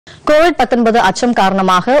COVID-19 அச்சம்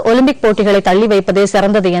காரணமாக Olympic போட்டிகளை தள்ளி வைப்பதே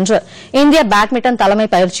சிறந்தது என்று இந்திய பேட்மிண்டன் தலைமை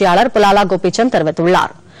பயிற்சியாளர் புலாலா கோபிச்சந்த்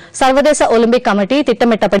தெரிவித்துள்ளார். சர்வதேச ஒலிம்பிக் கமிட்டி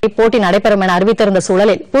திட்டமிட்டபடி போட்டி நடைபெறும் என அறிவித்திருந்த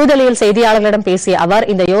சூழலில் புதுதில்லியில் செய்தியாளர்களிடம் பேசிய அவர்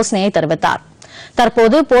இந்த யோசனையை தெரிவித்தார்.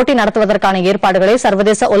 தற்போது போட்டி நடத்துவதற்கான ஏற்பாடுகளை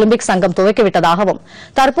சர்வதேச ஒலிம்பிக் சங்கம் துவக்கிவிட்டதாகவும்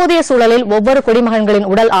தற்போதைய சூழலில் ஒவ்வொரு குடிமகன்களின்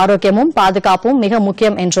உடல் ஆரோக்கியமும் பாதுகாப்பும் மிக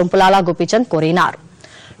முக்கியம் என்றும் புலாலா கோபிச்சந்த் கூறினார்.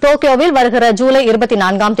 டோக்கியோவில் வருகிற ஜூலை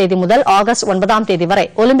 24ஆம் தேதி முதல் ஆகஸ்ட் 9ஆம் தேதி வரை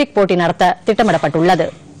ஒலிம்பிக் போட்டி நடத்த திட்டமிடப்பட்டுள்ளது.